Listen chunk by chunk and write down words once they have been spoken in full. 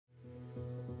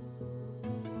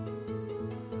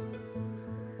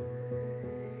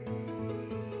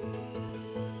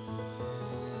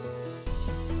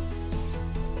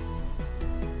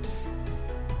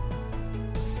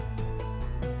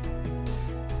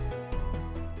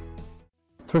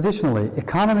Traditionally,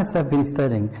 economists have been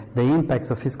studying the impacts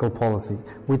of fiscal policy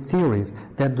with theories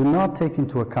that do not take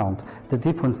into account the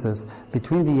differences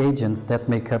between the agents that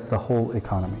make up the whole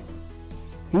economy.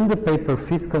 In the paper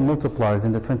Fiscal Multipliers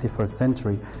in the 21st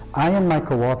Century, I and my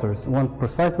co-authors want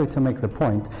precisely to make the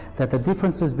point that the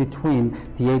differences between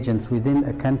the agents within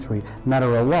a country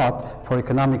matter a lot for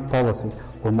economic policy,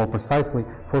 or more precisely,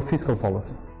 for fiscal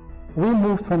policy. We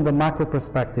moved from the macro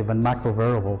perspective and macro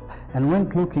variables and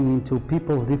went looking into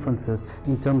people's differences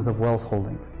in terms of wealth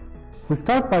holdings. We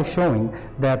start by showing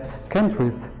that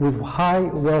countries with high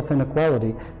wealth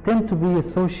inequality tend to be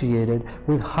associated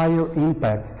with higher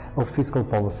impacts of fiscal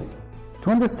policy. To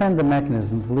understand the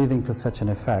mechanisms leading to such an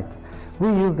effect, we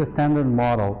use the standard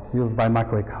model used by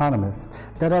macroeconomists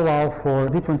that allow for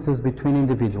differences between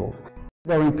individuals.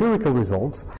 Our empirical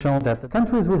results show that the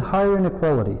countries with higher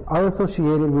inequality are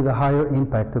associated with a higher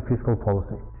impact of fiscal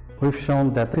policy. We've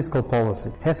shown that fiscal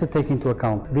policy has to take into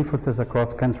account differences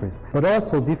across countries, but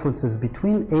also differences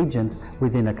between agents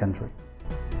within a country.